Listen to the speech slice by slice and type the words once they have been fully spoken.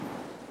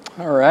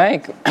All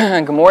right.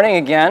 Good morning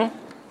again.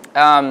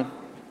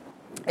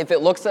 If it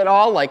looks at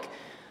all like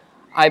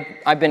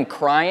I've been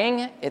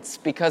crying, it's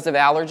because of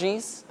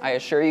allergies, I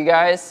assure you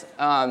guys.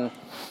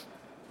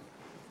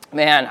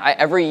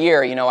 Every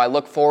year, I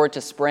look forward to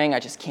spring. I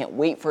just can't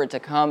wait for it to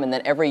come. And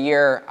then every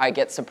year I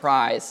get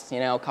surprised,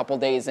 a couple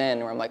days in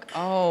where I'm like,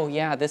 oh,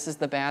 yeah, this is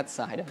the bad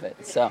side of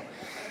it. So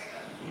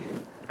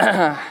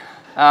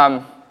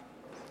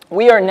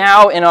we are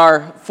now in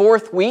our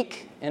fourth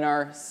week in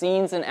our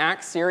Scenes in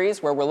Acts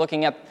series, where we're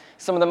looking at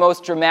some of the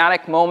most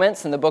dramatic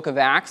moments in the book of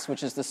Acts,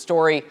 which is the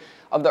story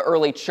of the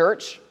early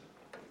church,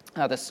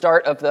 the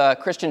start of the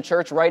Christian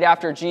church right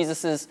after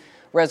Jesus'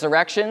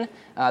 resurrection,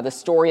 the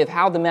story of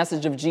how the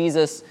message of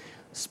Jesus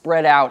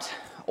spread out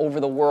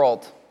over the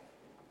world.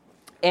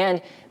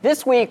 And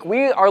this week,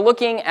 we are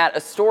looking at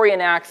a story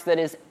in Acts that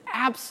is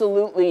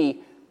absolutely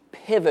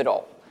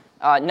pivotal,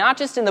 not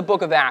just in the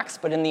book of Acts,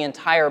 but in the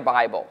entire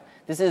Bible.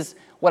 This is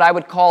what I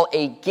would call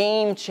a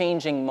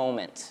game-changing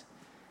moment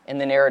in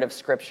the narrative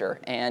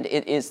scripture, and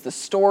it is the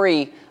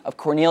story of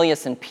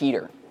Cornelius and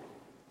Peter.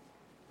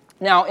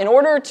 Now, in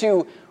order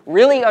to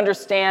really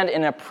understand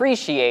and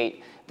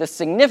appreciate the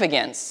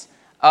significance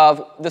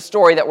of the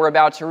story that we're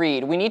about to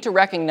read, we need to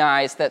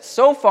recognize that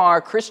so far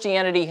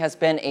Christianity has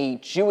been a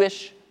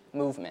Jewish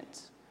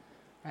movement.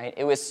 Right?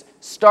 It was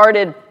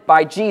started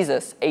by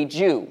Jesus, a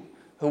Jew,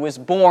 who was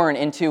born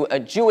into a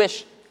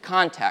Jewish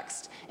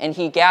context, and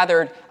he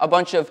gathered a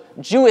bunch of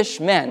Jewish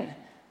men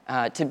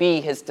to be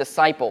his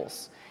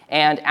disciples.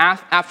 And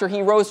after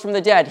he rose from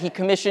the dead, he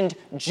commissioned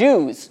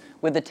Jews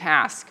with the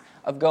task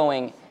of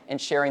going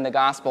and sharing the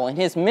gospel. And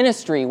his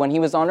ministry when he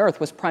was on earth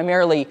was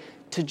primarily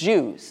to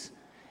Jews.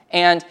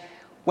 And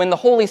when the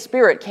Holy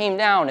Spirit came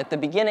down at the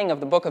beginning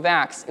of the book of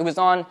Acts, it was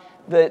on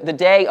the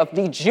day of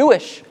the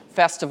Jewish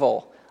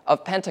festival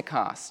of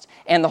Pentecost.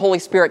 And the Holy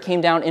Spirit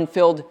came down and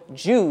filled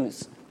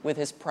Jews with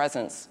his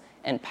presence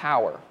and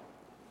power.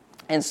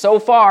 And so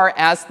far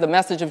as the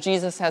message of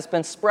Jesus has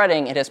been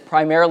spreading, it has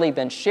primarily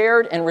been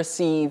shared and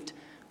received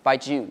by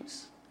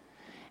Jews.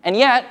 And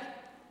yet,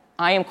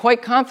 I am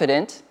quite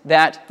confident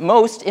that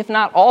most, if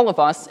not all of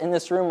us in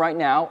this room right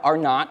now, are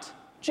not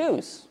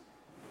Jews,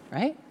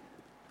 right?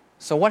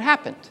 So what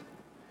happened?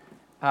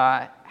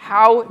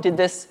 How did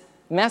this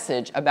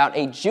message about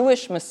a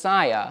Jewish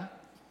Messiah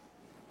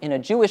in a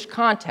Jewish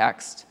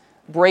context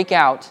break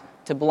out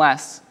to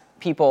bless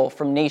people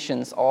from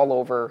nations all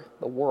over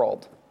the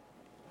world?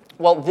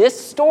 Well, this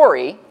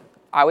story,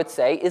 I would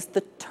say, is the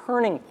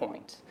turning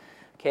point.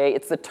 Okay,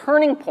 it's the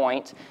turning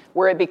point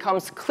where it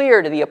becomes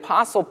clear to the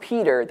Apostle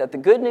Peter that the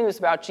good news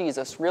about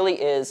Jesus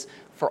really is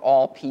for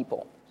all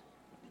people.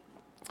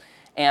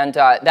 And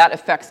that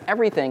affects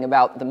everything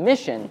about the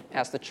mission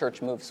as the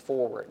church moves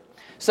forward.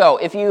 So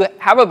if you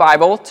have a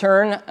Bible,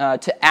 turn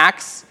to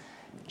Acts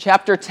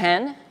chapter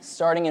 10,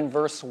 starting in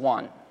verse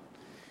 1.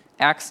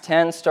 Acts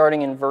 10,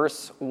 starting in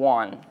verse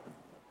 1.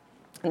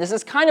 And this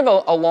is kind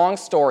of a long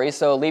story,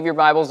 so leave your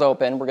Bibles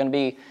open. We're going to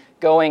be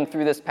going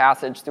through this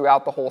passage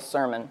throughout the whole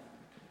sermon.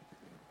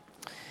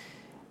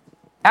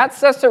 At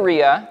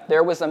Caesarea,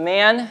 there was a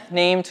man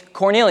named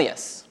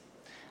Cornelius,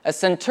 a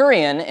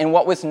centurion in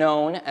what was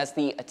known as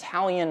the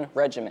Italian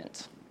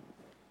regiment.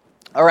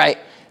 All right,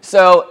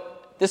 so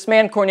this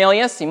man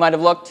Cornelius, he might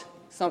have looked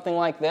something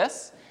like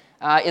this,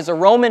 is a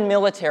Roman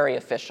military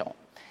official.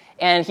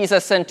 And he's a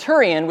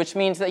centurion, which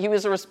means that he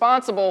was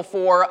responsible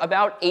for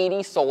about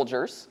 80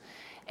 soldiers.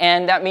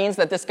 And that means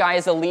that this guy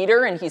is a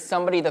leader, and he's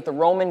somebody that the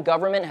Roman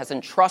government has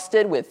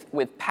entrusted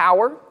with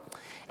power.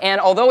 And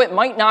although it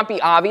might not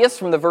be obvious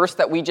from the verse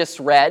that we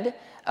just read,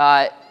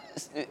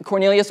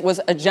 Cornelius was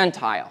a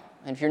Gentile.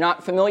 And if you're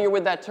not familiar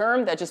with that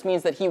term, that just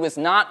means that he was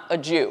not a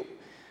Jew.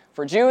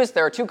 For Jews,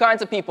 there are two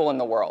kinds of people in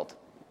the world: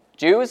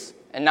 Jews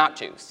and not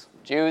Jews,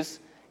 Jews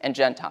and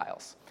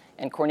Gentiles.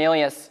 And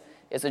Cornelius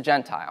is a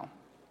Gentile.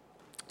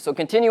 So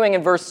continuing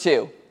in verse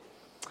 2,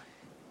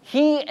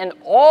 he and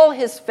all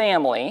his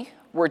family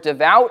were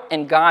devout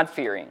and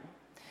God-fearing.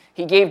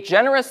 He gave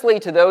generously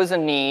to those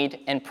in need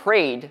and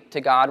prayed to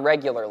God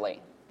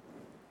regularly.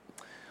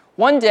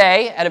 One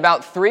day, at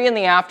about 3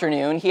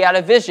 p.m, he had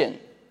a vision.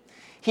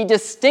 He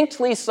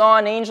distinctly saw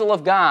an angel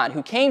of God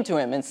who came to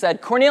him and said,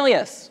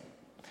 "Cornelius."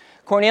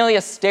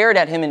 Cornelius stared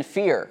at him in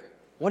fear.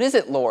 "What is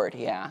it, Lord?"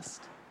 he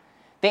asked.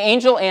 The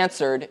angel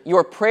answered,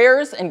 "Your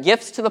prayers and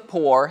gifts to the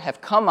poor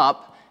have come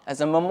up as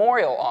a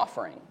memorial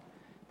offering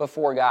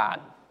before God."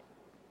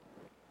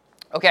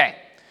 Okay.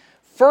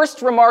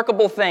 First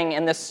remarkable thing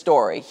in this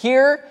story.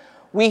 Here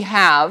we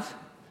have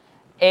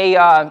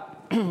a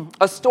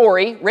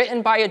story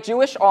written by a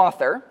Jewish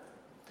author,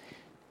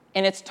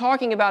 and it's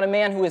talking about a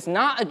man who is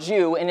not a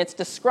Jew, and it's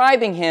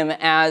describing him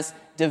as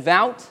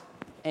devout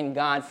and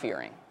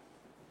God-fearing.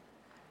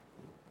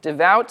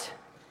 Devout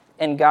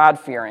and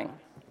God-fearing.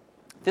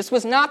 This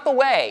was not the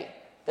way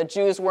that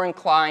Jews were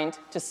inclined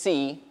to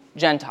see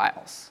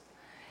Gentiles.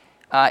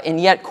 And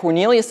yet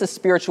Cornelius'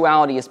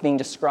 spirituality is being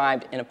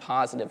described in a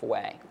positive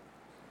way.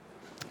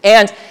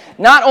 And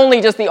not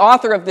only does the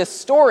author of this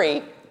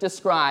story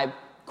describe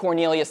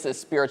Cornelius'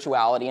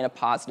 spirituality in a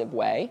positive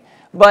way,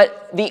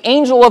 But the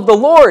angel of the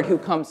Lord who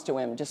comes to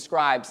him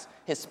describes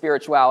his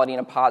spirituality in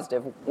a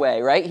positive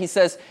way, right? He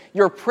says,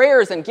 your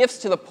prayers and gifts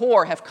to the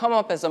poor have come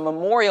up as a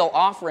memorial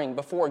offering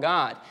before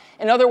God.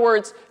 In other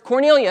words,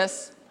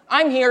 Cornelius,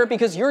 I'm here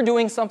because you're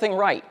doing something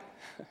right.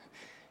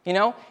 You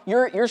know,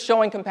 you're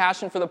showing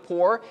compassion for the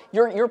poor,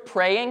 you're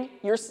praying,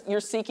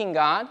 you're seeking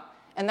God,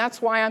 and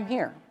that's why I'm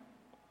here.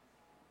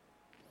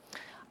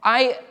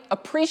 I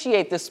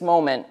appreciate this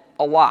moment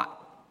a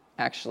lot,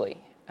 actually,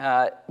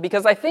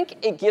 because I think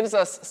it gives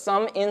us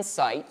some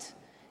insight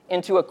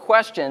into a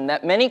question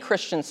that many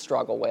Christians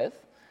struggle with,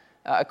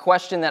 a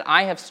question that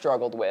I have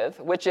struggled with,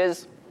 which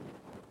is,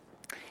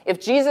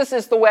 if Jesus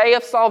is the way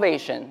of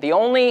salvation, the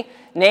only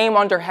name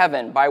under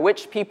heaven by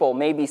which people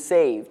may be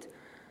saved,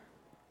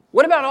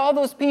 what about all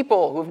those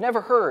people who've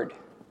never heard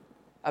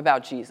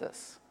about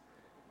Jesus?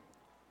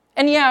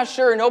 And yeah,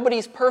 sure,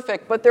 nobody's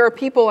perfect, but there are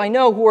people I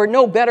know who are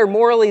no better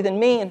morally than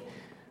me, and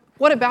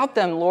what about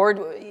them, Lord?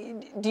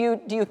 Do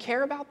you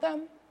care about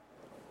them?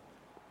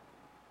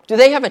 Do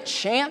they have a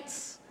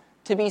chance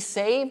to be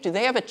saved? Do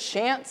they have a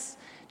chance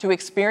to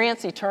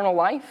experience eternal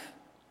life?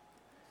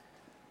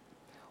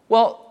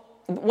 Well,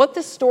 what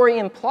this story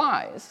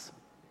implies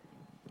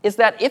is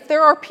that if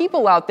there are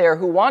people out there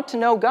who want to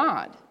know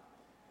God,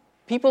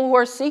 people who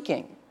are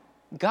seeking,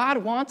 God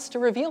wants to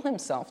reveal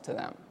himself to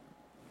them.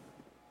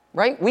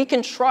 Right? We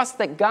can trust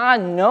that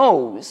God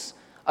knows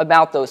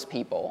about those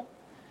people,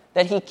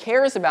 that he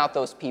cares about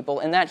those people,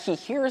 and that he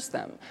hears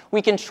them.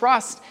 We can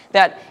trust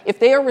that if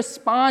they are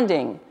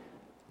responding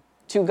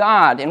to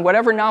God in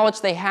whatever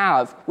knowledge they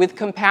have, with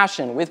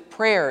compassion, with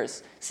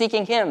prayers,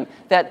 seeking him,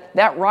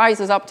 that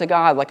rises up to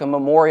God like a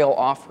memorial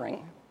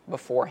offering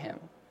before him.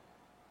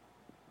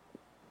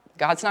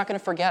 God's not going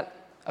to forget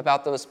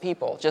about those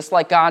people, just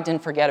like God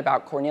didn't forget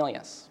about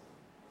Cornelius.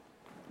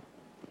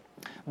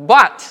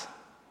 But,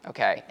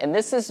 okay, and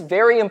this is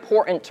very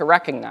important to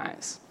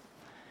recognize,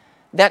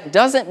 that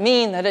doesn't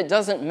mean that it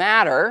doesn't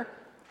matter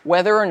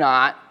whether or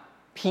not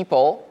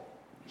people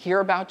hear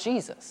about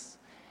Jesus.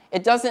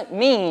 It doesn't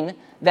mean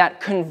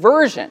that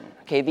conversion,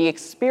 okay, the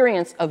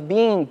experience of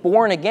being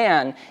born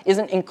again,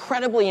 isn't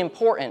incredibly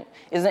important,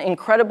 isn't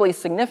incredibly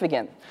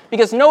significant.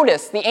 Because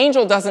notice, the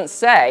angel doesn't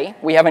say,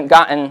 we haven't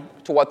gotten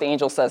to what the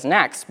angel says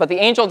next, but the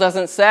angel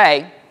doesn't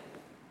say,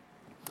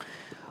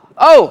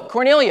 oh,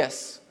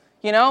 Cornelius,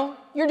 you know,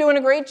 you're doing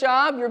a great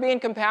job, you're being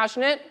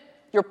compassionate,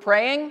 you're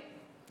praying,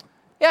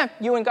 yeah,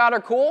 you and God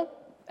are cool,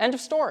 end of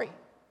story.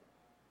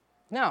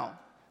 No,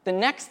 the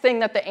next thing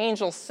that the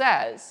angel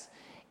says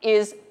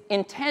is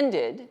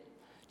intended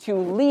to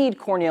lead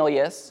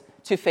Cornelius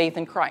to faith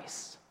in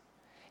Christ.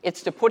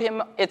 It's to put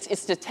him,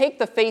 it's to take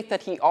the faith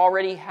that he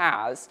already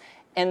has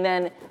and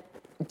then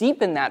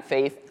deepen that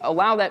faith,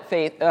 allow that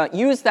faith,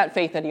 use that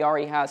faith that he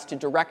already has to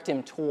direct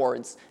him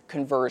towards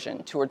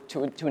conversion, to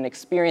an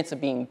experience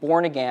of being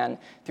born again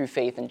through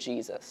faith in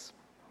Jesus.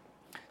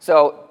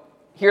 So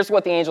here's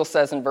what the angel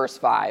says in verse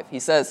 5. He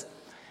says,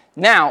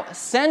 now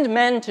send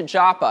men to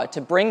Joppa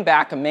to bring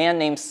back a man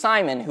named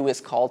Simon who is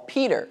called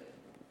Peter.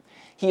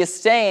 He is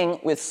staying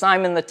with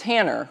Simon the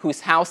tanner,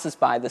 whose house is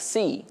by the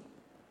sea.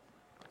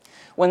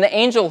 When the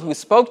angel who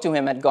spoke to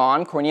him had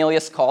gone,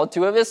 Cornelius called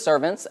two of his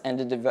servants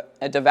and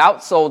a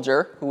devout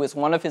soldier who was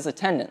one of his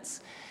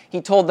attendants.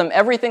 He told them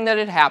everything that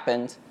had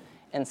happened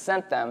and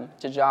sent them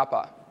to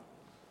Joppa.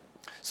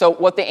 So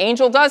what the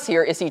angel does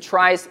here is he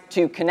tries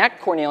to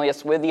connect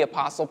Cornelius with the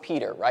apostle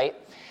Peter, right?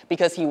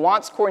 Because he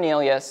wants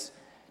Cornelius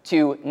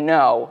to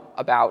know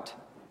about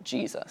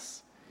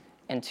Jesus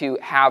and to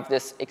have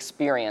this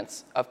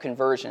experience of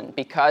conversion.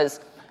 Because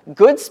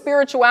good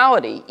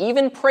spirituality,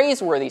 even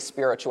praiseworthy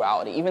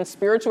spirituality, even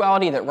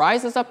spirituality that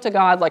rises up to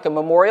God like a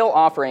memorial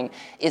offering,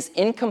 is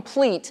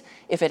incomplete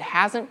if it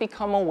hasn't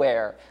become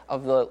aware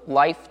of the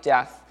life,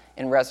 death,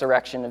 and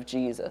resurrection of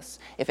Jesus,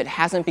 if it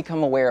hasn't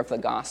become aware of the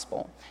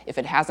gospel, if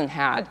it hasn't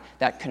had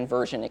that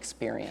conversion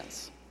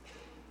experience.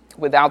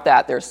 Without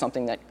that, there's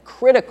something that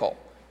critical,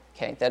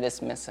 okay, that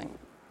is missing.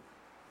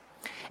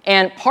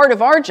 And part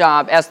of our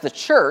job as the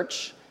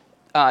church,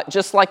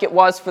 just like it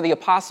was for the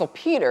apostle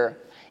Peter,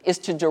 is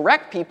to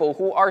direct people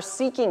who are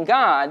seeking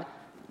God,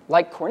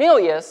 like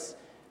Cornelius,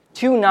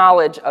 to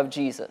knowledge of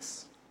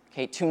Jesus,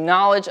 okay, to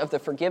knowledge of the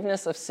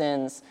forgiveness of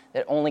sins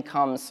that only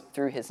comes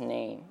through his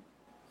name.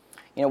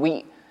 You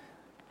know,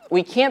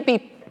 we can't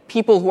be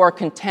people who are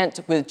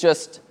content with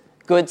just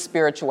good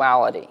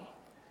spirituality.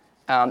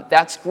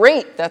 That's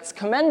great, that's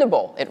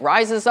commendable. It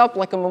rises up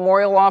like a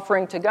memorial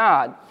offering to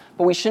God,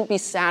 but we shouldn't be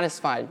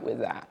satisfied with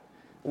that.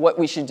 What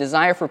we should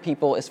desire for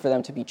people is for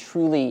them to be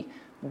truly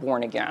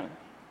born again.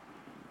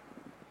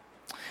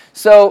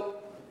 So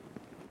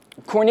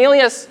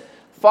Cornelius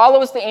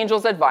follows the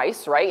angel's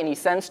advice, right? And he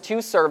sends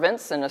two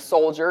servants and a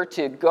soldier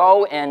to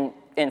go and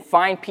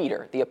find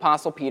Peter, the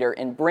apostle Peter,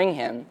 and bring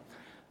him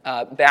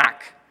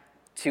back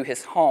to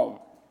his home.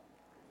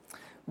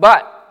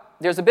 But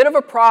there's a bit of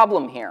a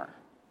problem here.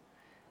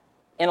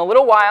 In a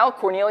little while,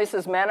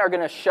 Cornelius' men are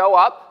going to show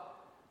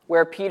up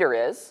where Peter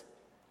is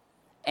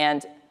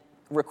and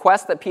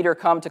request that Peter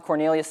come to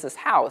Cornelius'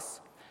 house.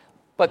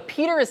 But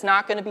Peter is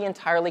not going to be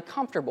entirely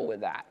comfortable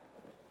with that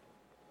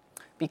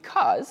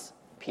because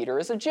Peter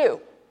is a Jew.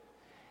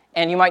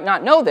 And you might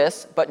not know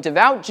this, but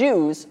devout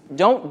Jews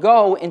don't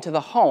go into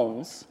the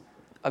homes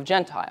of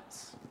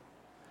Gentiles.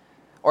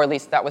 Or at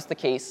least that was the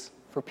case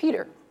for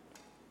Peter.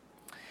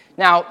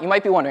 Now, you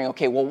might be wondering,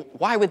 okay, well,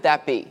 why would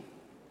that be?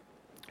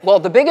 Well,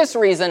 the biggest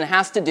reason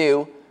has to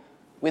do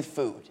with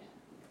food.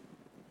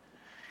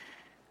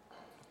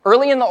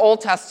 Early in the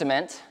Old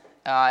Testament,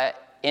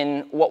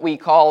 in what we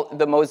call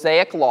the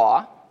Mosaic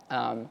Law,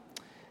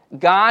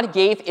 God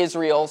gave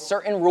Israel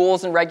certain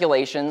rules and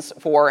regulations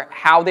for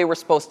how they were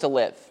supposed to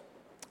live.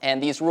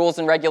 And these rules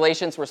and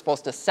regulations were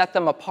supposed to set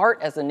them apart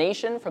as a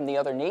nation from the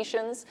other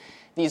nations.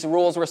 These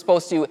rules were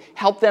supposed to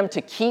help them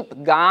to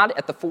keep God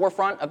at the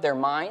forefront of their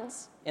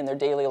minds in their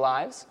daily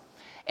lives.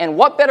 And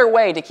what better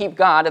way to keep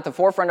God at the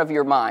forefront of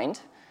your mind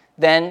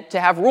than to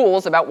have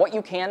rules about what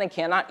you can and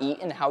cannot eat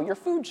and how your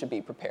food should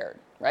be prepared,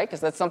 right?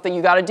 Because that's something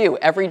you got to do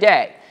every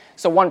day.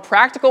 So one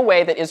practical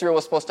way that Israel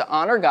was supposed to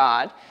honor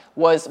God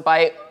was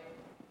by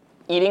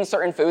eating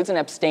certain foods and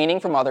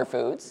abstaining from other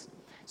foods.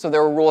 So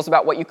there were rules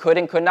about what you could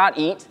and could not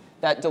eat.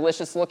 That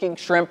delicious-looking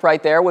shrimp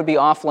right there would be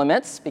off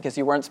limits because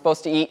you weren't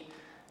supposed to eat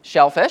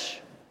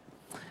shellfish.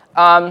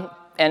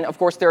 And of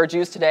course, there are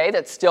Jews today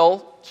that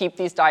still keep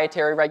these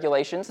dietary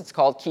regulations. It's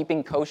called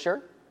keeping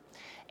kosher.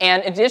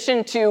 And in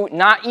addition to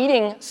not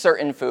eating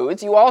certain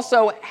foods, you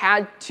also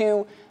had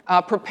to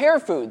prepare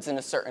foods in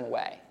a certain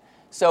way.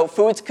 So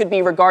foods could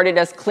be regarded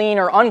as clean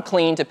or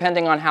unclean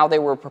depending on how they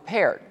were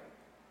prepared.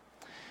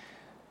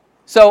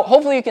 So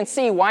hopefully you can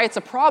see why it's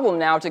a problem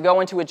now to go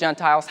into a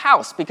Gentile's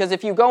house. Because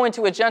if you go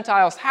into a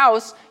Gentile's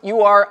house,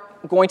 you are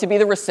going to be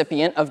the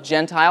recipient of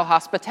Gentile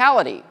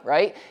hospitality,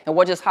 right? And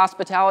what does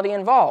hospitality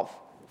involve?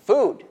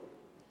 Food.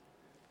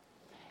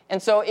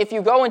 And so if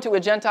you go into a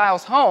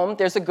Gentile's home,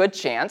 there's a good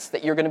chance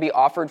that you're going to be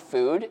offered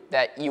food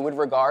that you would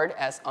regard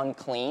as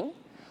unclean.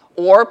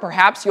 Or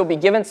perhaps you'll be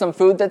given some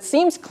food that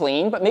seems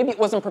clean, but maybe it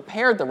wasn't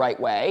prepared the right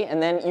way, and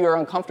then you're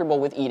uncomfortable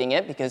with eating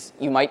it because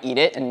you might eat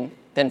it and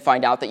then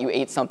find out that you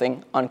ate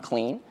something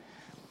unclean.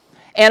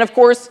 And of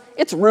course,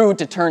 it's rude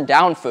to turn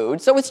down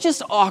food, so it's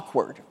just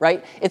awkward,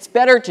 right? It's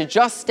better to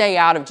just stay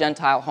out of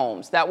Gentile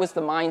homes. That was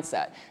the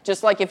mindset.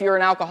 Just like if you're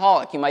an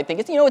alcoholic, you might think,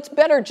 it's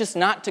better just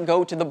not to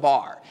go to the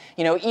bar.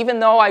 Even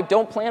though I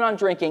don't plan on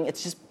drinking,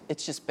 it's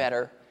just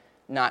better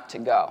not to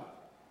go.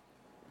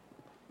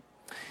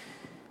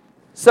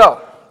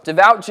 So,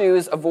 devout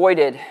Jews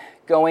avoided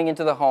going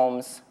into the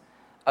homes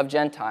of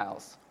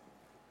Gentiles.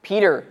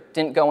 Peter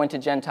didn't go into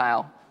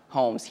Gentile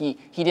homes. He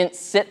didn't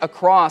sit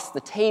across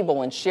the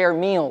table and share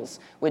meals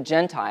with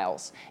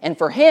Gentiles. And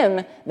for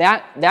him,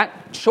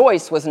 that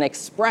choice was an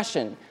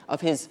expression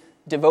of his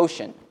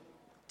devotion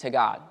to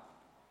God.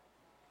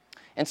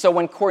 And so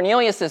when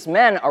Cornelius'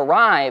 men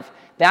arrive,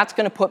 that's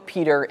going to put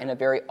Peter in a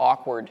very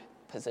awkward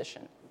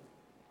position.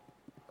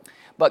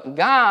 But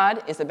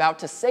God is about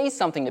to say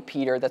something to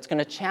Peter that's going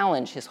to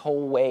challenge his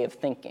whole way of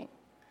thinking.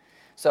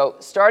 So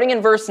starting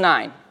in verse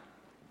 9.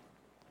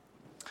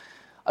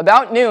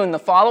 About noon the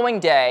following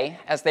day,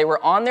 as they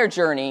were on their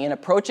journey and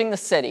approaching the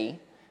city,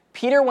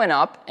 Peter went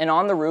up and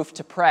on the roof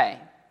to pray.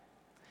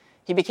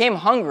 He became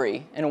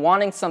hungry and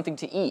wanting something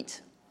to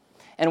eat.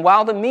 And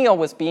while the meal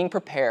was being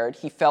prepared,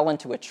 he fell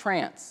into a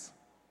trance.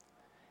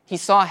 He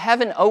saw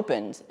heaven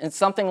opened and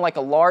something like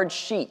a large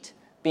sheet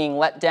being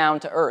let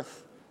down to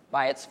earth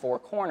by its four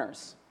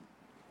corners.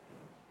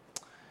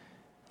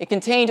 It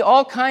contained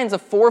all kinds of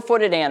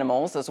four-footed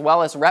animals, as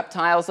well as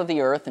reptiles of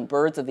the earth and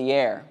birds of the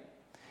air.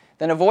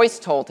 Then a voice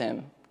told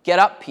him, "Get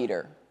up,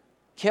 Peter,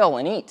 kill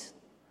and eat."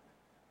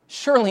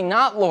 "Surely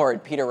not,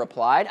 Lord," Peter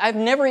replied. "I've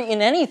never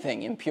eaten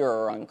anything impure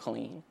or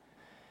unclean."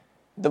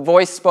 The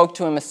voice spoke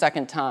to him a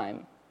second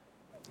time.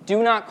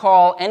 "Do not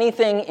call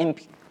anything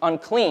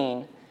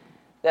unclean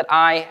that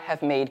I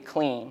have made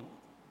clean."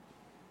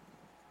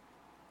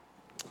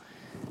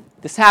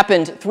 This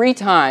happened 3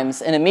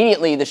 times, and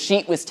immediately the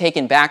sheet was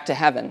taken back to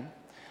heaven.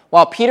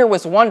 While Peter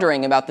was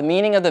wondering about the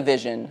meaning of the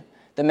vision,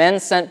 the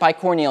men sent by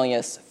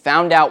Cornelius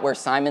found out where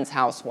Simon's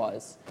house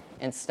was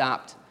and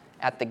stopped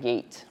at the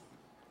gate.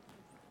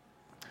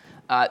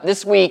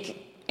 This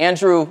week,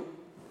 Andrew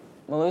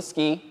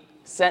Maluski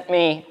sent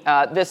me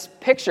this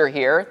picture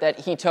here that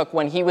he took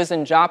when he was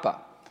in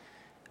Joppa.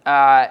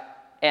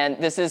 And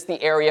this is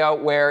the area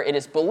where it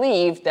is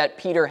believed that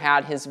Peter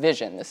had his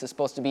vision. This is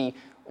supposed to be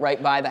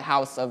right by the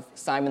house of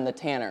Simon the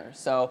tanner.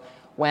 So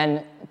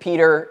when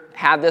Peter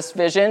had this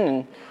vision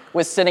and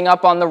was sitting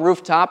up on the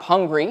rooftop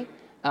hungry,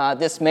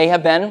 this may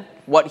have been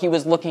what he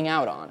was looking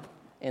out on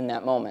in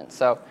that moment.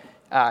 So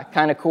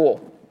kind of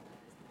cool.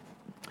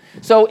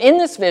 So in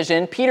this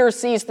vision, Peter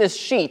sees this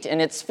sheet,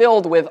 and it's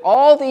filled with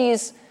all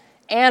these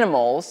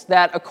animals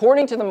that,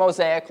 according to the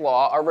Mosaic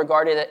law, are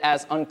regarded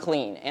as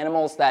unclean,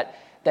 animals that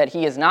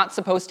he is not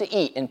supposed to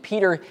eat. And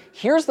Peter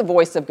hears the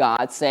voice of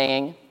God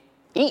saying,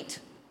 "Eat."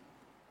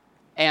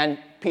 And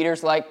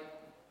Peter's like,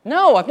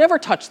 "No, I've never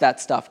touched that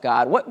stuff,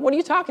 God. What are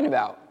you talking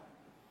about?"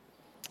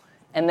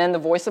 And then the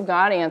voice of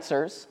God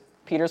answers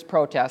Peter's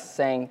protest,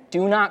 saying,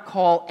 "Do not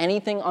call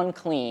anything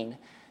unclean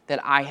that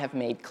I have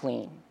made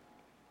clean.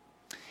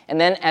 And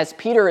then as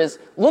Peter is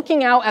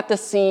looking out at the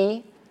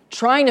sea,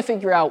 trying to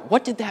figure out,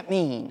 what did that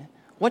mean?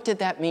 What did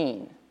that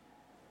mean?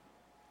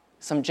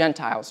 Some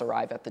Gentiles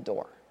arrive at the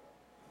door.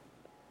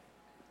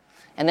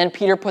 And then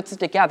Peter puts it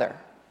together.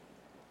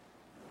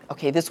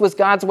 Okay, this was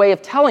God's way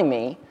of telling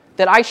me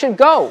that I should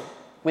go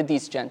with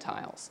these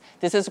Gentiles.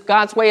 This is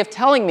God's way of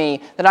telling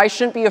me that I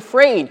shouldn't be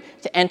afraid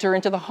to enter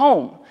into the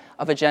home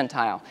of a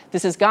Gentile.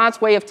 This is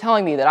God's way of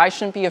telling me that I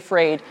shouldn't be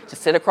afraid to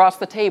sit across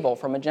the table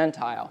from a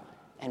Gentile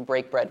and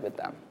break bread with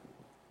them.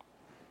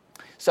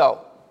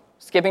 So,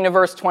 skipping to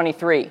verse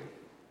 23.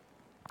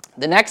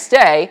 The next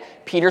day,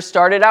 Peter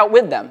started out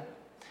with them,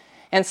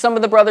 and some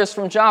of the brothers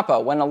from Joppa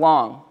went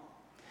along.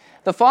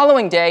 The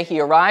following day, he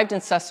arrived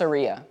in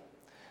Caesarea.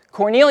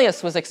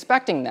 Cornelius was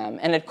expecting them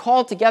and had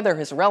called together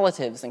his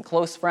relatives and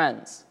close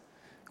friends.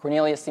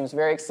 Cornelius seems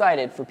very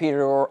excited for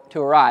Peter to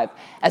arrive.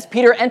 As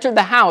Peter entered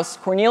the house,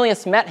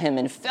 Cornelius met him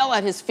and fell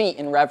at his feet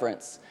in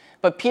reverence.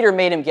 But Peter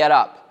made him get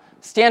up.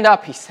 "Stand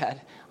up," he said.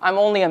 "I'm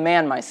only a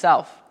man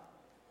myself."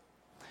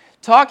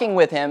 Talking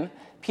with him,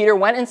 Peter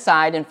went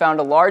inside and found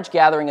a large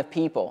gathering of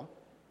people.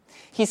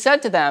 He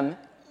said to them,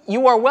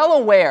 "You are well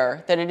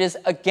aware that it is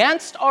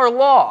against our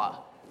law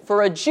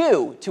for a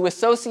Jew to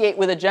associate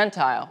with a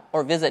Gentile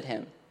or visit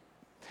him.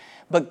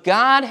 But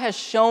God has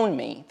shown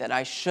me that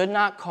I should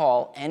not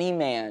call any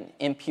man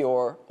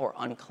impure or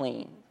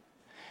unclean.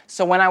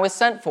 So when I was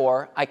sent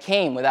for, I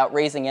came without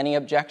raising any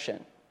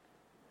objection.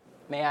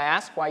 May I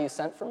ask why you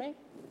sent for me?"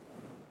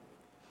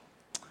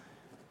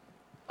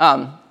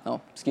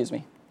 Excuse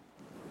me.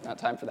 Not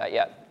time for that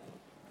yet.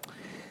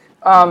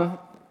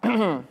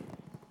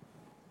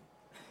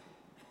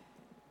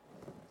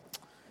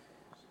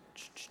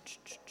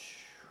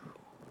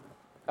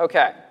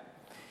 Okay.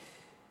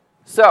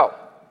 So,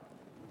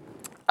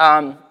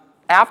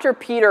 after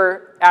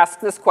Peter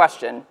asks this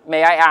question,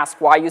 "May I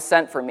ask why you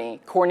sent for me?"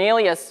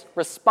 Cornelius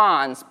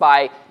responds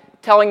by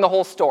telling the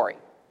whole story.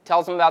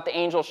 Tells him about the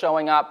angel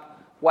showing up,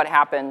 what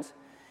happened.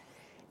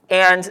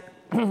 And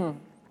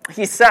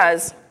he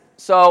says,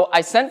 "So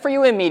I sent for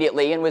you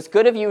immediately, and it was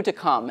good of you to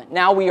come.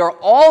 Now we are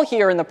all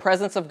here in the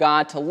presence of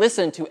God to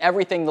listen to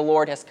everything the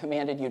Lord has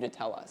commanded you to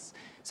tell us."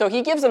 So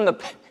he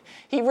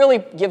really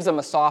gives them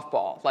a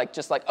softball,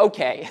 like,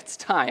 okay, it's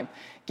time.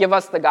 Give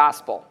us the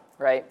gospel,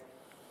 right?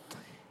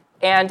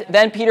 And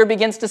then Peter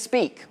begins to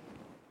speak.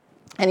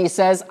 And he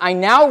says, "I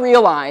now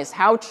realize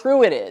how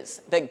true it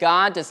is that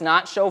God does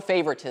not show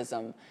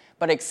favoritism,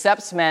 but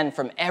accepts men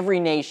from every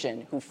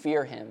nation who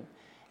fear him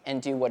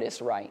and do what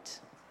is right."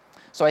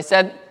 So I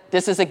said,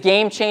 this is a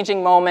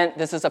game-changing moment.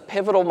 This is a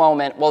pivotal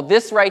moment. Well,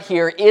 this right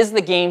here is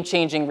the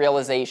game-changing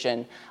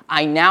realization.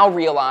 I now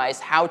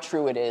realize how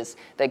true it is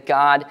that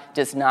God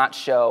does not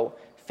show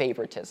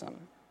favoritism.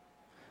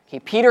 Okay,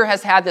 Peter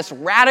has had this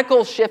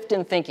radical shift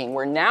in thinking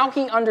where now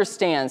he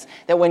understands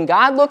that when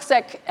God looks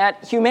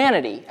at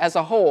humanity as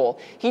a whole,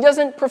 he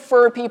doesn't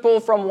prefer people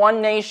from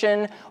one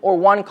nation or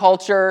one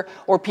culture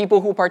or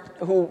people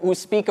who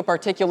speak a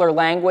particular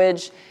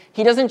language.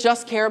 He doesn't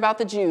just care about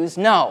the Jews.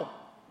 No.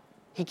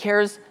 He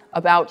cares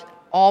about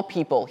all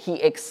people.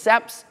 He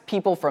accepts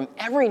people from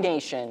every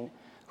nation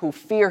who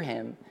fear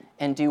him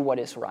and do what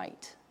is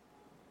right.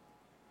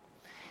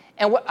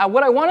 And what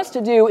I want us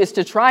to do is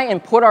to try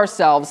and put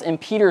ourselves in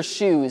Peter's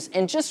shoes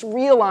and just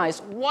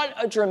realize what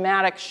a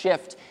dramatic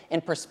shift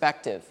in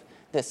perspective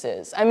this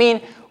is. I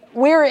mean,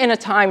 we're in a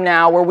time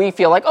now where we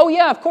feel like, oh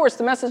yeah, of course,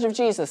 the message of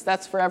Jesus,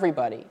 that's for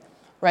everybody,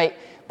 right?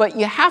 But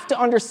you have to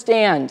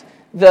understand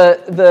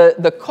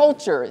the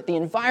culture, the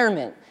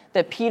environment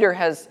that Peter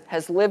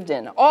has lived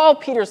in. All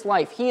Peter's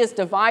life, he has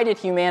divided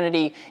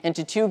humanity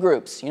into two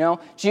groups,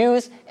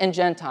 Jews and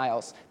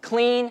Gentiles,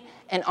 clean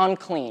and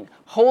unclean,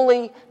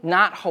 holy,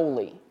 not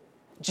holy.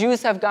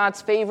 Jews have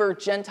God's favor,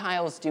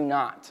 Gentiles do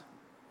not.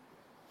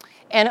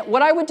 And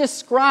what I would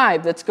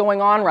describe that's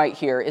going on right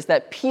here is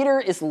that Peter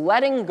is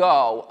letting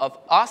go of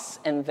us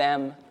and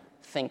them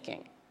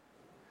thinking,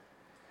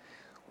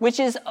 which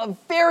is a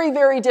very,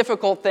 very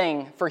difficult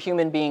thing for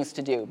human beings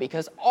to do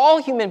because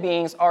all human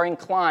beings are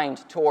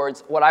inclined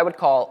towards what I would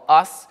call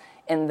us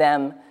and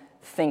them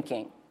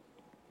thinking.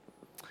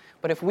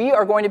 But if we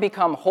are going to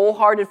become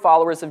wholehearted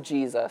followers of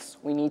Jesus,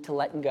 we need to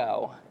let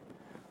go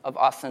of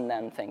us and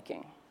them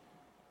thinking.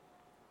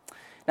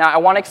 Now, I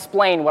want to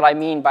explain what I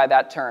mean by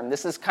that term.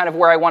 This is kind of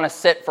where I want to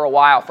sit for a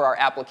while for our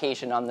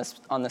application on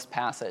this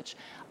passage.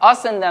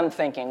 Us and them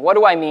thinking. What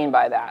do I mean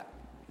by that?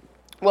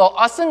 Well,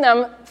 us and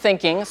them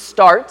thinking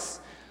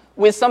starts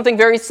with something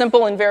very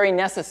simple and very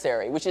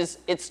necessary, which is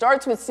it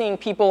starts with seeing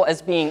people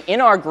as being in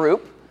our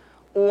group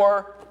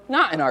or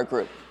not in our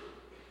group.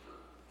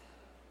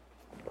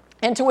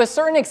 And to a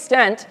certain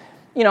extent,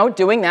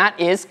 doing that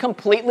is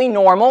completely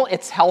normal.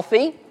 It's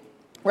healthy,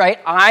 right?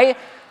 I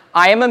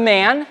am a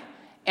man,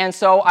 and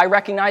so I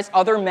recognize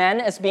other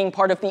men as being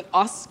part of the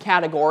us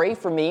category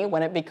for me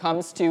when it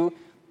comes to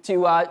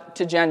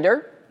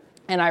gender.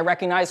 And I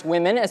recognize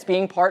women as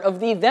being part of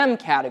the them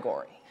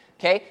category.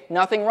 Okay?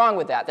 Nothing wrong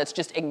with that. That's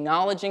just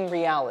acknowledging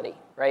reality,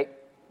 right?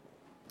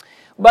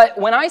 But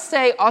when I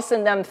say us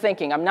and them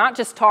thinking, I'm not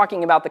just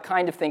talking about the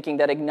kind of thinking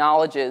that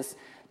acknowledges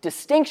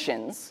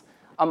distinctions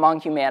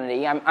among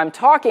humanity. I'm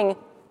talking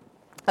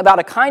about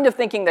a kind of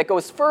thinking that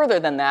goes further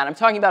than that. I'm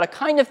talking about a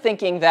kind of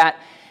thinking that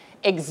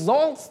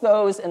exalts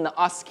those in the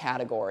us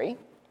category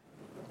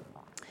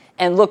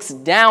and looks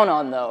down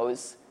on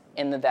those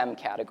in the them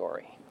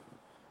category.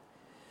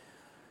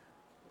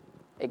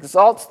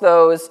 Exalts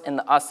those in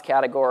the us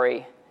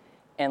category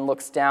and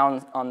looks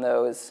down on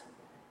those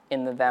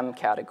in the them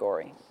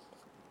category.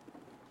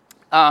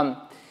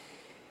 Now,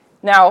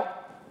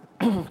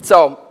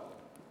 so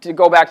to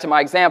go back to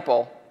my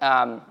example,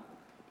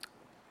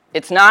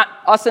 it's not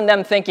us and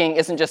them thinking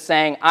isn't just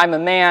saying, I'm a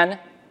man,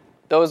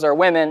 those are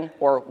women,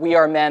 or we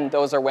are men,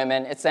 those are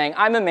women. It's saying,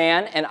 I'm a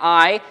man, and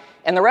I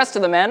and the rest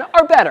of the men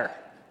are better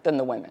than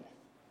the women,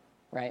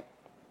 right?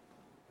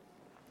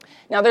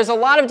 Now, there's a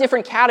lot of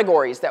different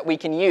categories that we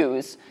can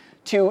use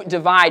to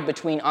divide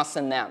between us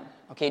and them.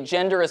 Okay,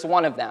 gender is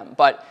one of them,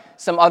 but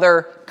some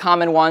other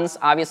common ones,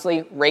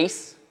 obviously,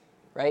 race,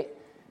 right?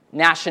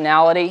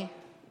 Nationality,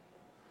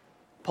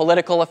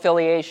 political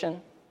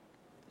affiliation,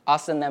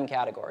 us and them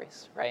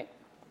categories, right?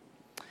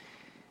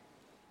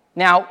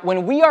 Now,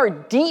 when we are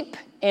deep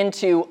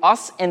into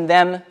us and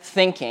them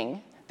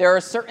thinking, there are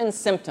certain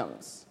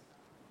symptoms,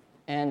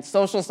 and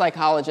social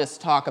psychologists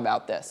talk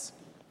about this.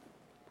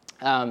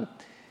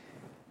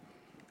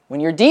 When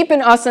you're deep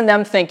in us and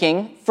them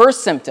thinking,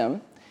 first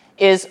symptom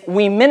is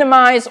we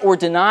minimize or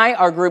deny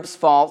our group's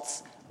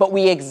faults, but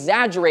we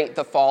exaggerate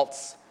the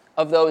faults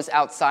of those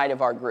outside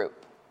of our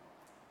group.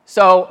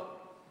 So,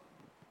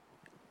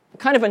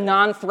 kind of a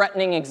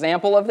non-threatening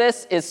example of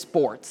this is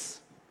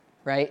sports,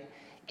 right?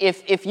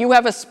 If you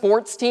have a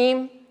sports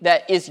team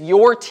that is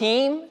your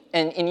team,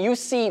 and you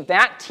see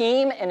that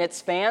team and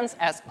its fans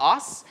as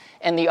us,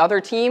 and the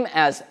other team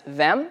as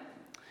them,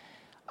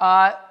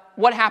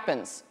 what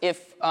happens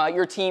if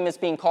your team is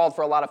being called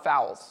for a lot of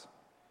fouls?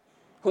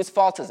 Whose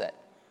fault is it?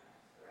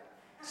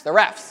 It's the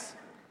refs,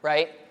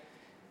 right?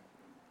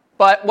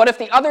 But what if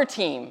the other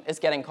team is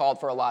getting called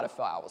for a lot of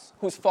fouls?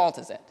 Whose fault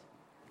is it?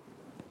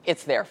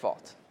 It's their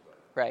fault,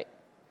 right?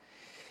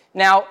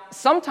 Now,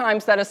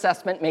 sometimes that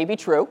assessment may be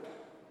true,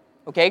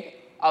 okay?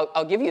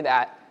 I'll give you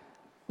that.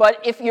 But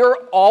if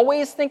you're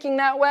always thinking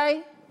that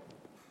way,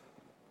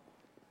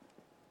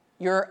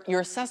 your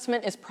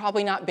assessment is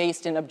probably not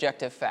based in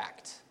objective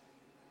fact,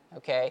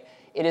 okay?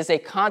 It is a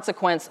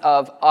consequence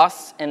of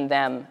us and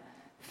them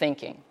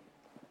thinking.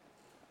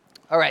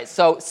 All right,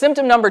 so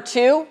symptom number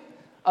 2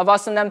 of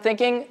us and them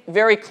thinking,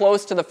 very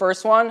close to the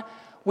first one.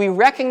 We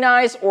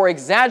recognize or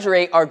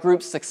exaggerate our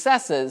group's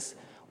successes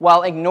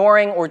while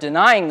ignoring or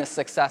denying the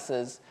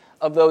successes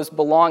of those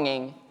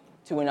belonging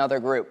to another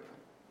group.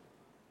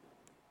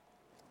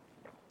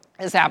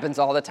 This happens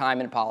all the time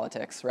in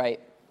politics, right?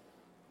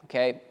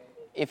 Okay,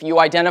 if you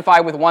identify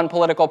with one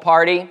political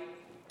party,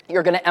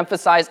 you're going to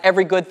emphasize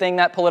every good thing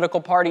that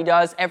political party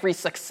does, every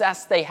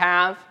success they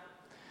have,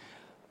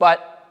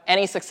 but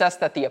any success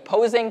that the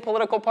opposing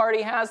political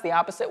party has, the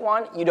opposite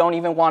one, you don't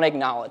even want to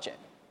acknowledge it,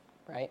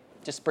 right?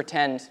 Just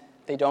pretend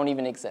they don't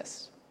even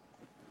exist.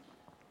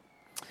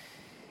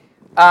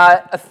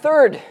 A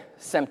third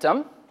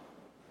symptom,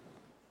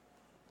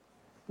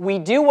 we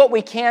do what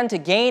we can to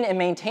gain and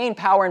maintain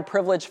power and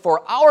privilege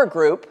for our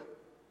group,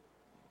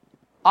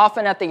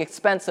 often at the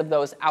expense of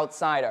those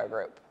outside our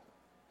group.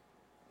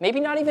 Maybe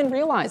not even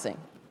realizing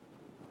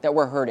that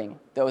we're hurting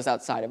those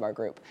outside of our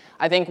group.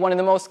 I think one of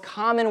the most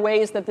common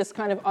ways that this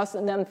kind of us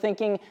and them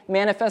thinking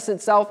manifests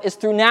itself is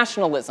through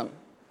nationalism.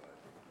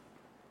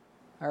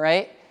 All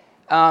right?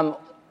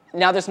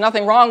 Now, there's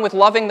nothing wrong with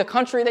loving the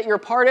country that you're a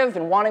part of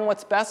and wanting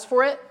what's best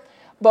for it,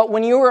 but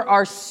when you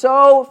are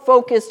so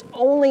focused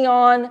only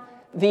on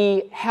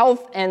the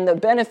health and the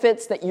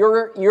benefits that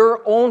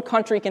your own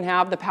country can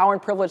have, the power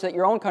and privilege that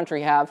your own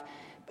country have,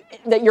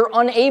 that you're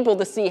unable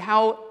to see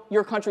how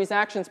your country's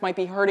actions might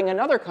be hurting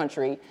another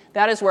country,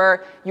 that is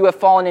where you have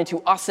fallen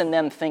into us and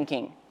them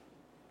thinking,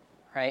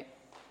 right?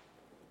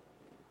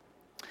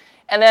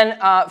 And then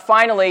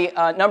finally,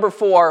 number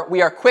 4,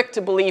 we are quick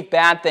to believe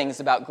bad things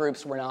about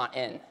groups we're not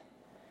in.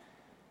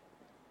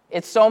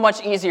 It's so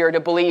much easier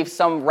to believe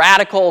some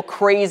radical,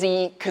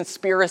 crazy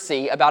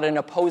conspiracy about an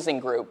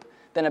opposing group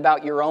than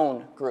about your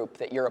own group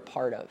that you're a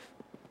part of.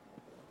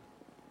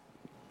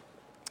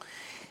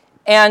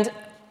 And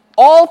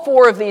all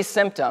 4 of these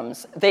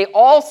symptoms, they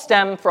all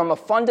stem from a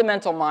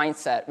fundamental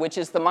mindset, which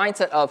is the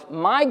mindset of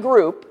my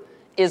group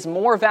is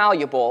more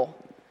valuable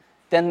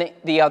than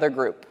the other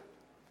group.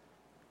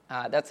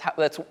 That's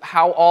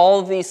how all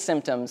of these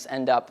symptoms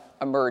end up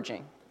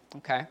emerging,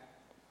 okay?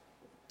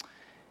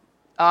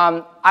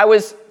 I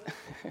was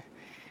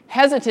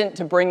hesitant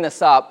to bring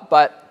this up,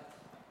 but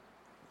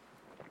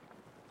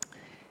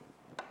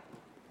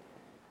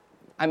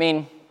I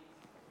mean,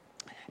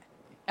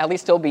 at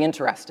least it'll be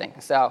interesting.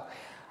 So,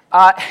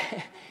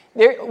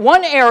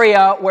 one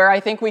area where I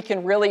think we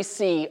can really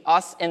see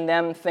us and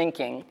them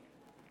thinking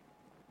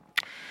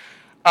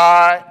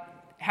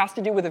has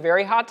to do with a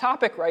very hot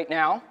topic right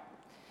now,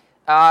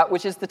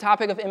 which is the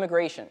topic of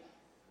immigration.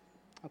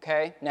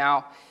 Okay,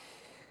 now,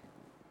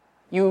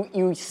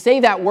 You say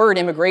that word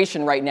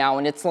immigration right now,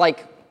 and it's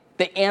like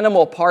the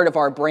animal part of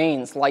our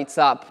brains lights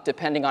up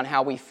depending on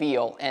how we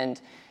feel. And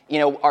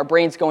our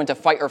brains go into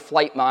fight or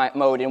flight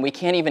mode, and we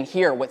can't even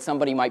hear what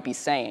somebody might be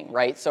saying,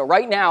 right? So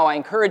right now, I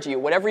encourage you,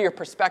 whatever your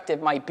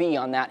perspective might be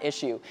on that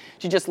issue,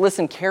 to just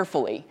listen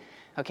carefully,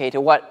 okay,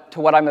 to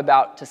what I'm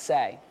about to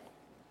say.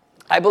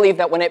 I believe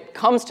that when it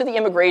comes to the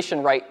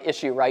immigration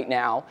issue right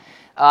now,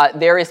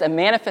 there is a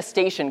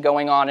manifestation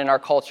going on in our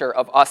culture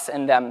of us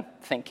and them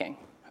thinking,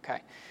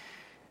 okay?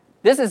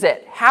 This is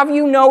it. Have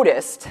you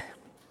noticed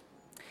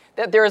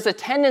that there is a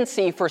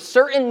tendency for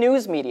certain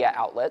news media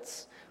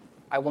outlets,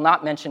 I will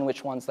not mention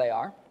which ones they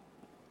are,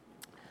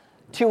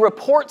 to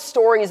report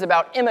stories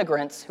about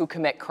immigrants who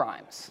commit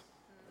crimes?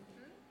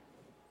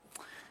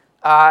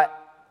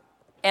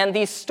 And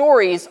these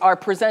stories are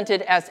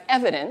presented as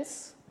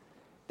evidence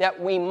that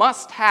we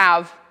must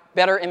have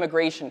better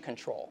immigration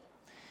control.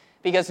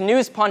 Because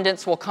news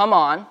pundits will come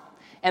on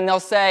and they'll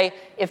say,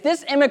 if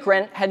this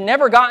immigrant had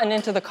never gotten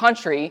into the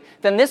country,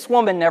 then this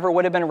woman never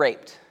would have been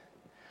raped.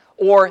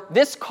 Or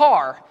this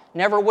car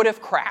never would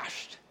have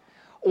crashed.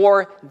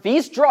 Or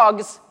these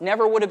drugs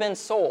never would have been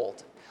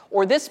sold.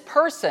 Or this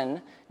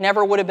person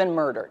never would have been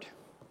murdered.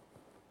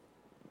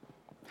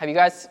 Have you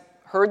guys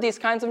heard these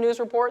kinds of news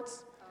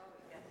reports?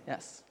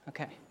 Yes,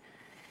 okay.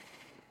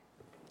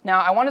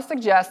 Now, I want to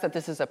suggest that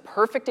this is a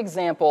perfect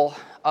example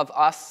of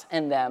us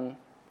and them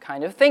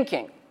kind of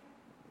thinking.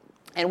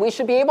 And we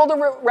should be able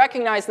to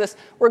recognize this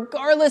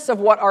regardless of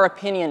what our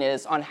opinion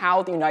is on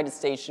how the United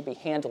States should be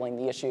handling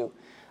the issue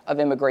of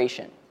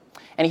immigration.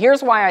 And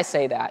here's why I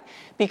say that.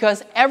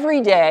 Because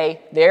every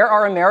day there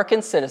are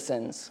American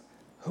citizens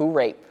who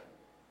rape,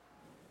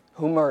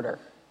 who murder,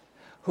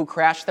 who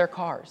crash their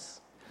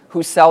cars,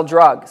 who sell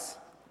drugs.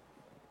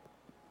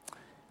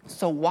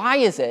 So why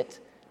is it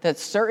that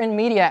certain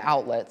media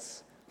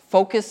outlets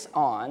focus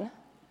on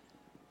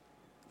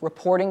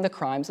reporting the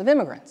crimes of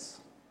immigrants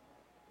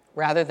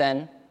rather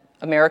than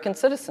American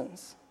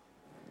citizens?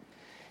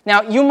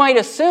 Now, you might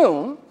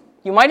assume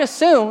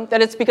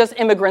that it's because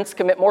immigrants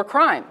commit more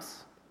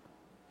crimes.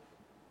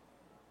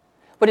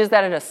 But is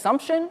that an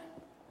assumption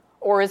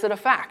or is it a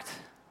fact?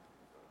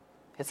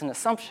 It's an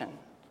assumption.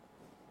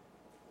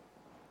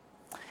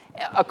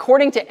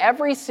 According to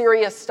every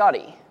serious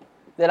study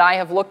that I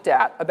have looked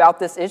at about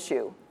this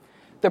issue,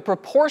 the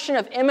proportion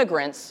of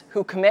immigrants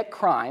who commit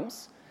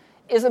crimes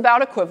is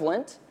about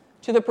equivalent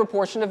to the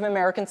proportion of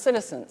American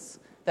citizens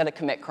that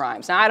commit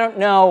crimes. Now, I don't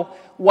know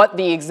what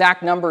the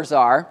exact numbers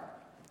are,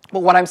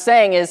 but what I'm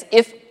saying is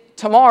if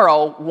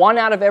tomorrow 1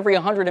 out of every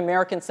 100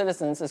 American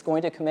citizens is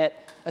going to commit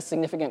a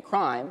significant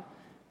crime,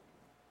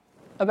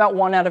 about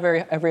 1 out of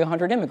every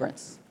 100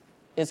 immigrants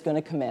is going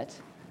to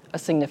commit a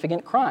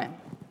significant crime.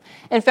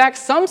 In fact,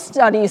 some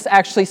studies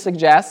actually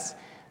suggest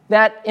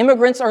that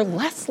immigrants are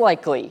less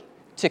likely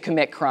to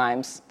commit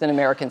crimes than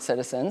American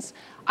citizens.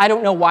 I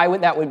don't know why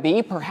that would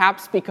be.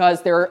 Perhaps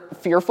because they're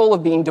fearful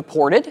of being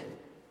deported,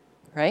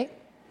 right?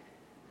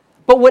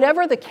 But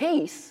whatever the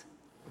case,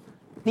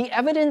 the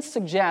evidence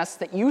suggests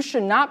that you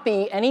should not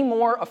be any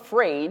more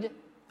afraid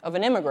of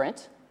an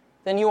immigrant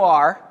than you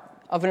are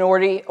of an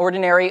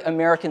ordinary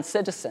American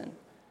citizen.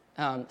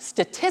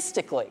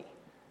 Statistically,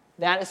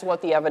 that is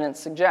what the evidence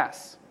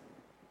suggests.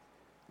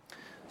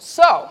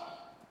 So,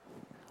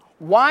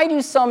 why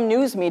do some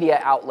news media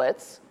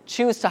outlets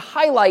choose to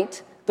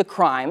highlight the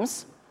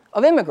crimes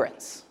of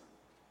immigrants?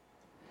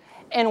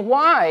 And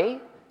why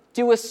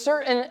do a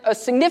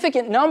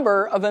significant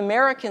number of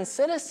American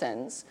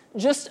citizens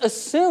just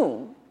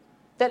assume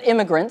that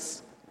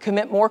immigrants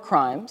commit more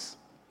crimes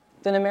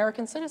than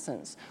American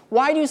citizens?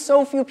 Why do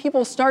so few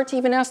people stop to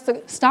even ask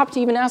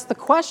the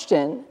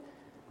question,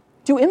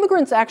 do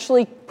immigrants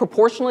actually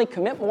proportionally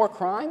commit more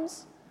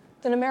crimes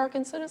than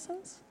American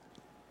citizens?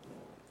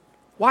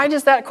 Why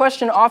does that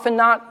question often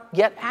not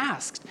get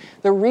asked?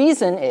 The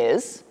reason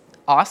is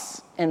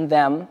us and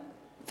them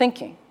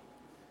thinking.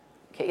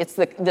 Okay, it's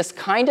this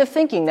kind of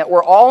thinking that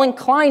we're all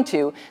inclined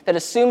to that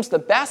assumes the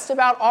best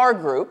about our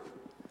group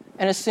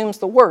and assumes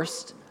the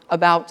worst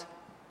about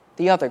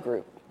the other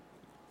group.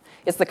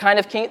 It's the kind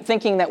of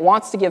thinking that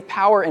wants to give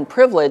power and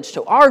privilege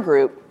to our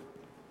group,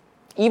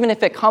 even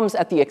if it comes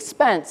at the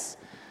expense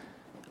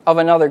of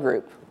another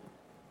group.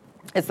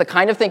 It's the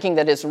kind of thinking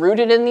that is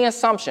rooted in the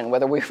assumption,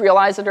 whether we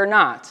realize it or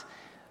not,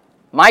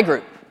 my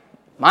group,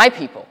 my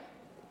people,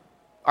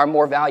 are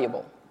more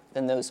valuable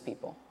than those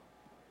people.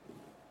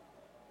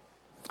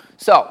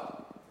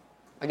 So,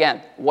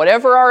 again,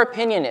 whatever our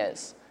opinion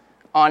is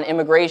on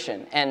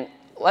immigration, and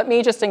let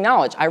me just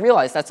acknowledge, I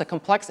realize that's a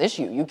complex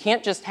issue. You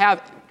can't just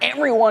have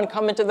everyone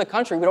come into the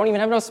country. We don't even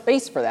have no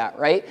space for that,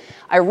 right?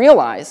 I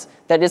realize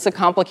that it's a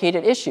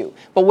complicated issue.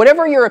 But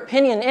whatever your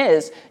opinion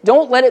is,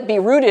 don't let it be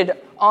rooted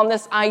on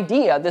this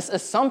idea, this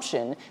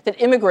assumption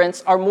that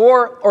immigrants are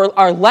more or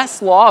are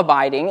less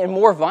law-abiding and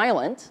more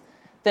violent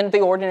than the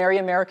ordinary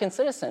American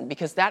citizen,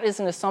 because that is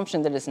an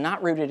assumption that is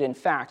not rooted in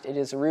fact. It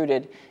is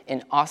rooted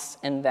in us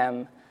and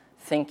them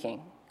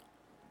thinking.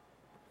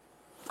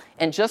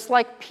 And just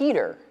like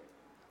Peter,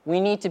 we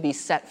need to be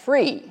set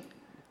free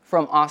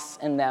from us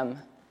and them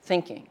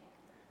thinking.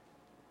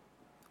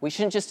 We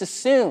shouldn't just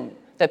assume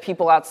that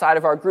people outside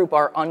of our group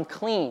are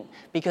unclean,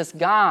 because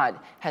God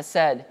has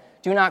said,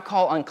 do not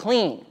call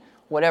unclean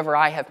whatever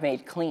I have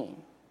made clean.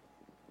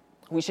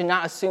 We should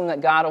not assume that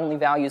God only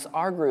values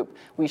our group.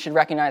 We should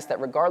recognize that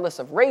regardless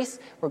of race,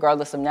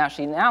 regardless of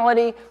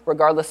nationality,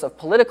 regardless of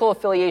political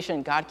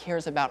affiliation, God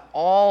cares about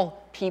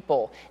all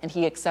people, and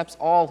he accepts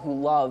all who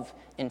love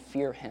and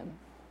fear him.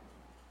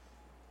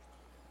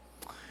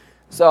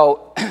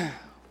 So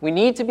we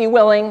need to be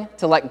willing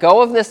to let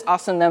go of this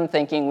us and them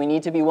thinking. We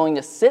need to be willing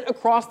to sit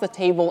across the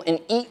table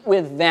and eat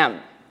with them,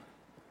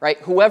 right?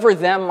 Whoever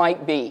them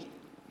might be.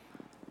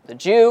 The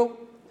Jew,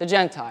 the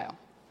Gentile,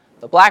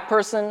 the black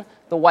person,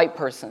 the white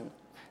person,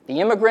 the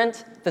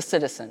immigrant, the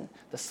citizen,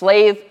 the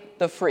slave,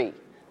 the free,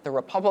 the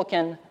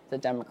Republican, the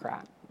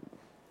Democrat.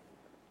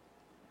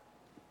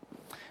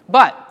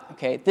 But,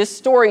 this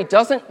story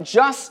doesn't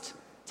just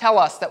tell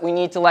us that we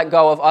need to let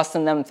go of us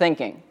and them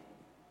thinking.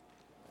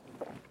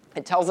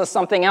 It tells us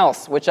something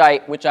else, which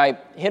I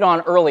hit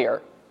on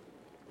earlier.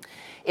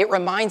 It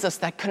reminds us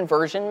that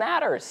conversion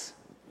matters.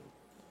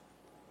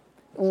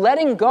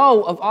 Letting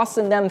go of us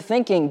and them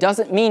thinking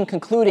doesn't mean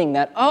concluding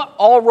that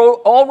all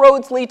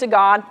roads lead to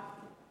God.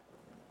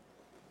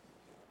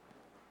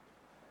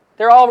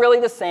 They're all really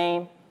the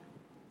same.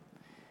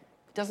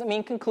 It doesn't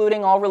mean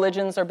concluding all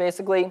religions are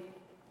basically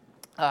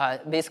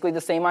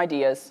the same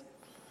ideas.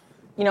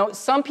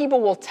 Some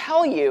people will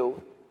tell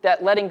you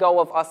that letting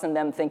go of us and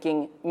them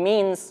thinking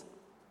means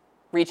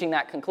reaching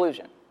that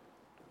conclusion.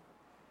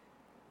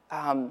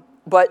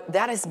 But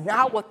that is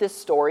not what this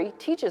story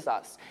teaches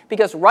us.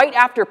 Because right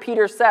after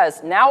Peter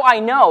says, now I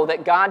know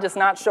that God does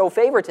not show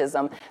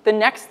favoritism, the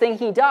next thing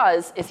he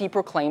does is he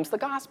proclaims the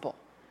gospel.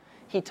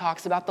 He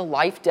talks about the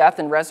life, death,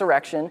 and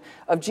resurrection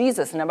of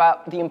Jesus and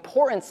about the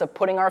importance of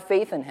putting our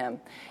faith in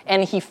him.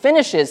 And he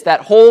finishes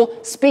that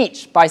whole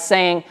speech by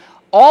saying,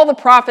 all the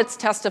prophets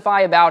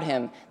testify about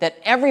him, that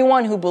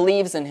everyone who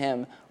believes in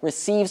him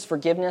receives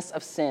forgiveness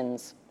of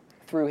sins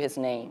through his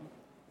name.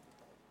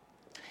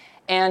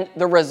 And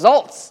the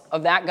results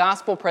of that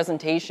gospel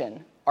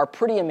presentation are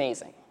pretty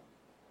amazing.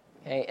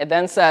 It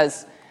then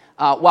says,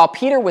 while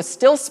Peter was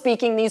still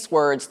speaking these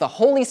words, the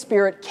Holy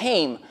Spirit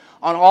came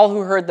on all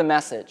who heard the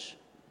message.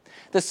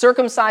 The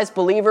circumcised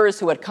believers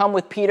who had come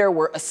with Peter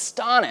were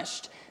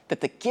astonished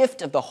that the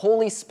gift of the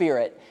Holy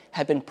Spirit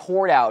had been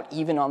poured out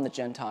even on the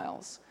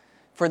Gentiles,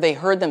 for they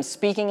heard them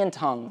speaking in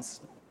tongues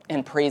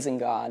and praising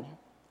God.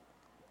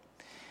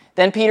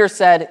 Then Peter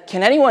said,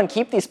 can anyone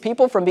keep these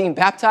people from being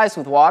baptized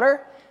with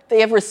water? They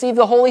have received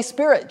the Holy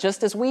Spirit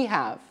just as we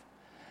have.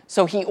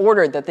 So he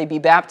ordered that they be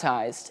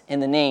baptized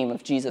in the name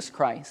of Jesus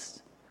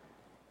Christ.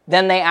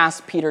 Then they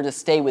asked Peter to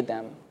stay with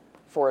them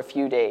for a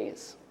few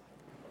days.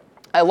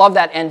 I love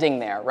that ending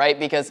there, right?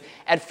 Because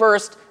at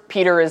first,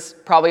 Peter is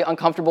probably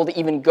uncomfortable to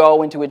even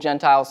go into a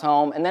Gentile's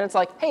home. And then it's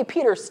like, hey,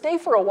 Peter, stay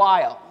for a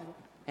while.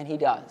 And he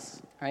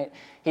does, right?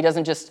 He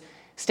doesn't just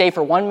stay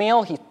for one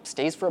meal. He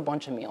stays for a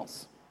bunch of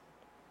meals.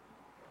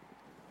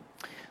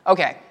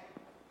 Okay.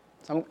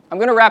 So I'm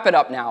going to wrap it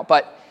up now,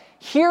 but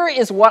here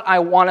is what I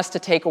want us to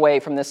take away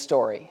from this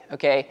story,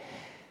 okay?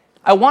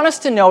 I want us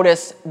to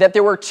notice that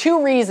there were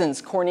two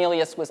reasons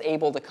Cornelius was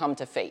able to come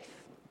to faith.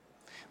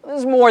 Well,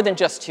 there's more than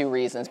just two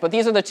reasons, but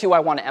these are the two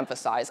I want to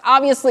emphasize.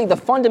 Obviously, the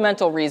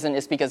fundamental reason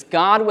is because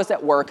God was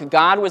at work,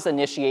 God was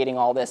initiating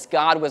all this,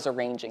 God was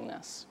arranging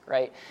this,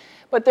 right?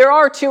 But there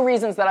are two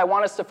reasons that I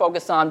want us to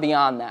focus on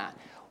beyond that.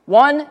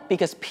 One,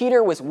 because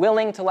Peter was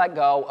willing to let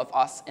go of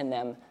us and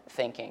them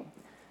thinking.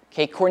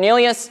 Okay,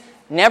 Cornelius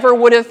never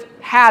would have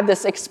had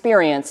this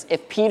experience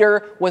if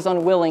Peter was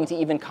unwilling to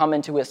even come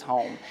into his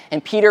home.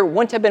 And Peter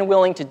wouldn't have been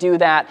willing to do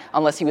that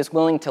unless he was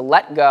willing to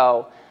let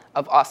go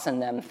of us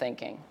and them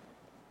thinking.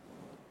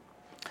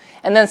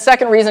 And then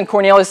second reason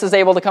Cornelius is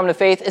able to come to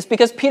faith is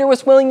because Peter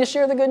was willing to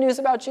share the good news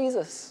about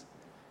Jesus.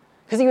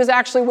 Because he was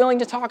actually willing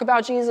to talk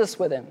about Jesus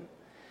with him.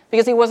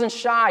 Because he wasn't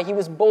shy, he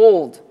was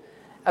bold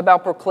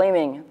about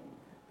proclaiming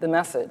the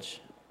message.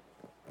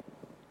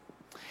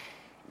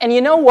 And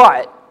you know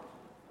what?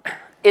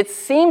 It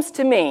seems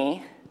to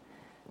me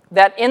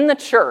that in the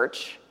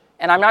church,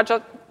 and I'm not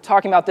just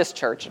talking about this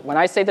church. When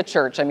I say the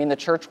church, I mean the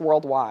church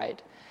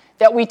worldwide,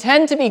 that we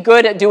tend to be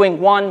good at doing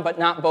one but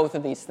not both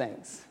of these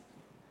things.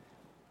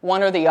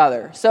 One or the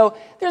other. So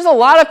there's a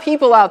lot of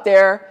people out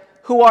there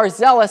who are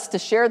zealous to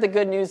share the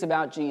good news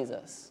about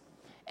Jesus.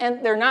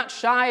 And they're not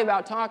shy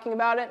about talking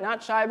about it,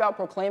 not shy about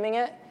proclaiming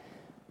it,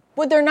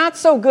 but they're not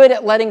so good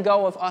at letting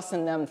go of us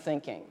and them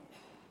thinking.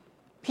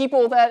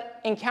 People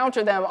that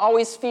encounter them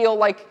always feel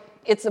like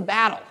it's a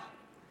battle,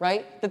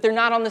 right? That they're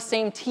not on the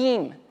same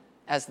team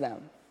as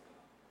them.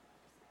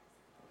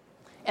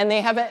 And they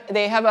have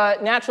a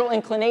natural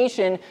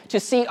inclination to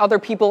see other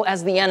people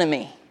as the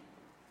enemy.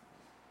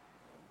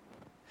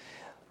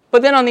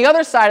 But then on the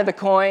other side of the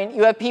coin,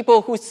 you have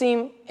people who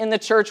seem in the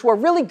church who are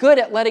really good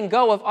at letting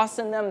go of us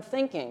and them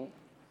thinking,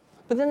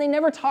 but then they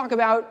never talk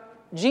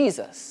about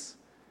Jesus.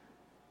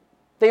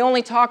 They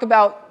only talk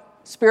about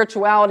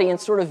spirituality in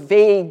sort of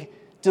vague,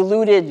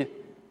 diluted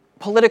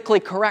politically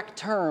correct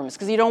terms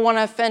because you don't want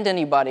to offend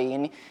anybody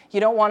and you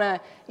don't want to,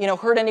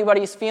 hurt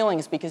anybody's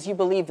feelings because you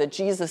believe that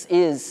Jesus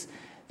is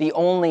the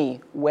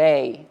only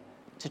way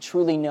to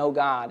truly know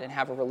God and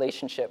have a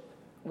relationship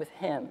with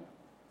him.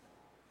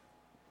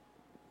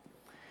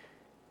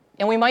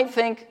 And we might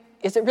think,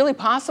 is it really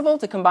possible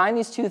to combine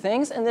these two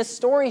things? And this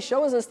story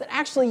shows us that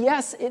actually,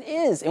 yes, it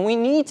is. And we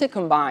need to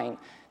combine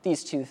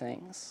these two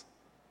things.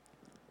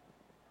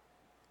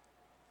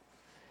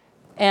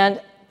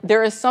 And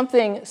there is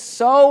something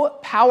so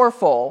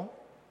powerful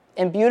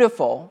and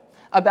beautiful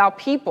about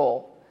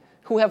people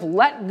who have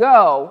let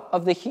go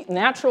of the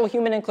natural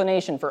human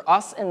inclination for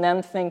us and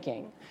them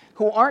thinking,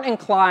 who aren't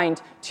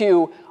inclined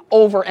to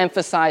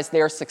overemphasize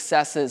their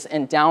successes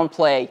and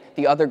downplay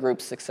the other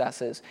group's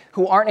successes,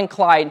 who aren't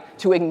inclined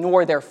to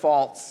ignore their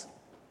faults,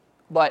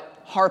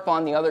 but harp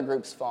on the other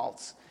group's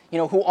faults,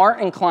 who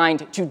aren't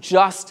inclined to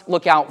just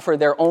look out for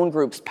their own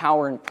group's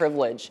power and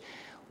privilege.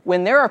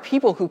 When there are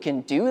people who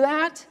can do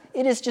that,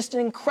 it is just an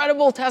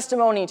incredible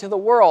testimony to the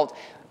world.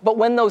 But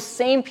when those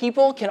same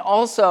people can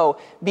also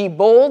be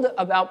bold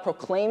about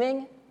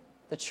proclaiming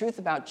the truth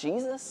about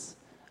Jesus,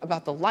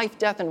 about the life,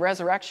 death, and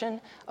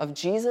resurrection of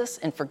Jesus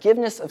and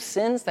forgiveness of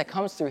sins that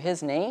comes through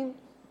his name,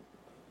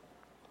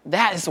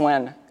 that is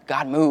when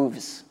God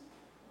moves.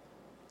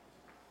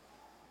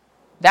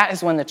 That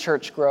is when the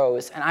church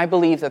grows. And I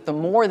believe that the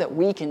more that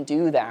we can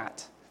do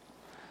that,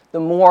 the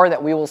more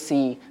that we will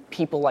see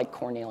people like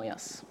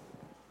Cornelius.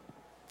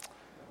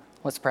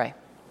 Let's pray.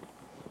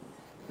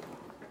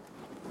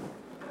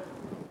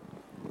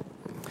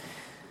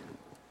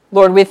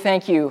 Lord, we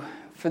thank you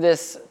for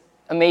this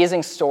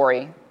amazing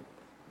story.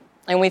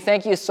 And we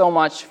thank you so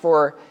much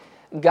for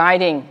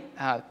guiding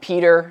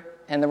Peter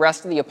and the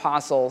rest of the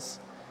apostles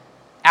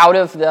out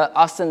of the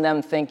us and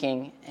them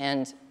thinking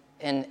and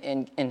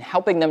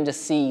helping them to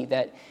see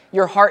that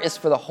your heart is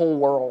for the whole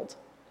world.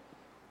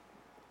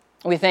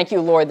 We thank you,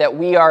 Lord, that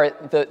we are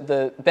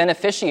the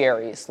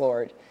beneficiaries,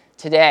 Lord,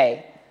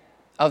 today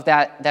of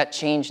that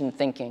change in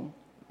thinking.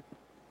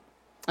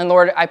 And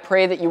Lord, I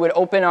pray that you would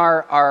open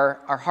our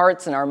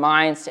hearts and our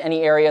minds to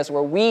any areas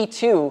where we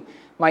too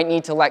might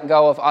need to let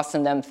go of us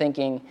and them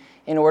thinking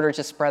in order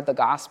to spread the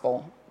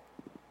gospel.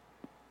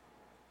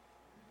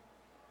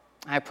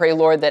 I pray,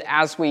 Lord, that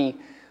as we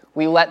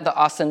let the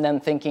us and them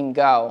thinking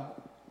go,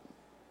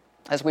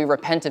 as we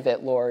repent of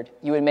it, Lord,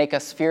 you would make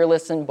us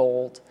fearless and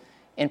bold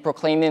in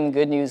proclaiming the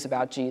good news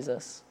about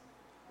Jesus.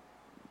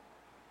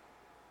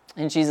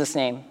 In Jesus'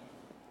 name,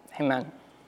 amen.